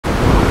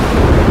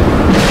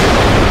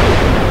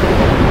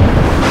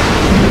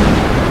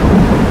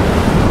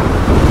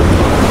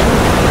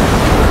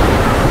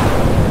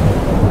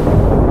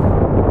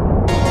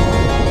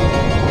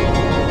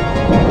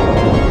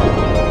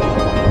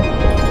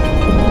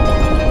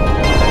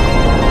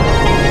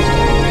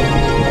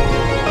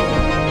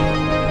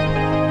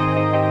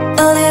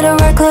little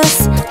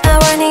reckless, I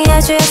run the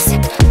edges,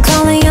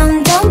 calling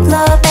on dumb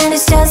love, and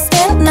it's just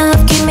enough.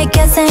 Keep me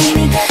guessing,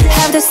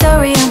 have the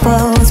story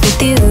unfolds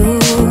with you.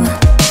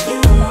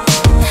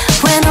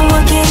 When I'm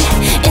walking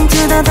into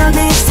the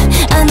darkness,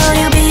 I know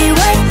you'll be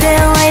right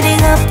there,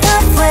 lighting up the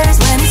flares.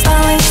 When it's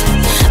dark,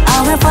 I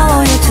will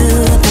follow you to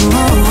the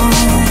moon.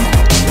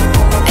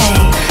 Hey,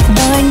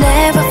 though I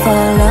never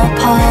fall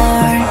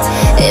apart,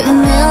 even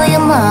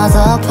million miles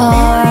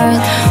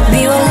apart,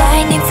 we were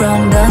lightning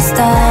from the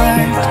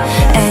start,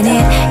 and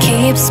it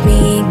keeps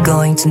me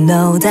going to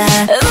know that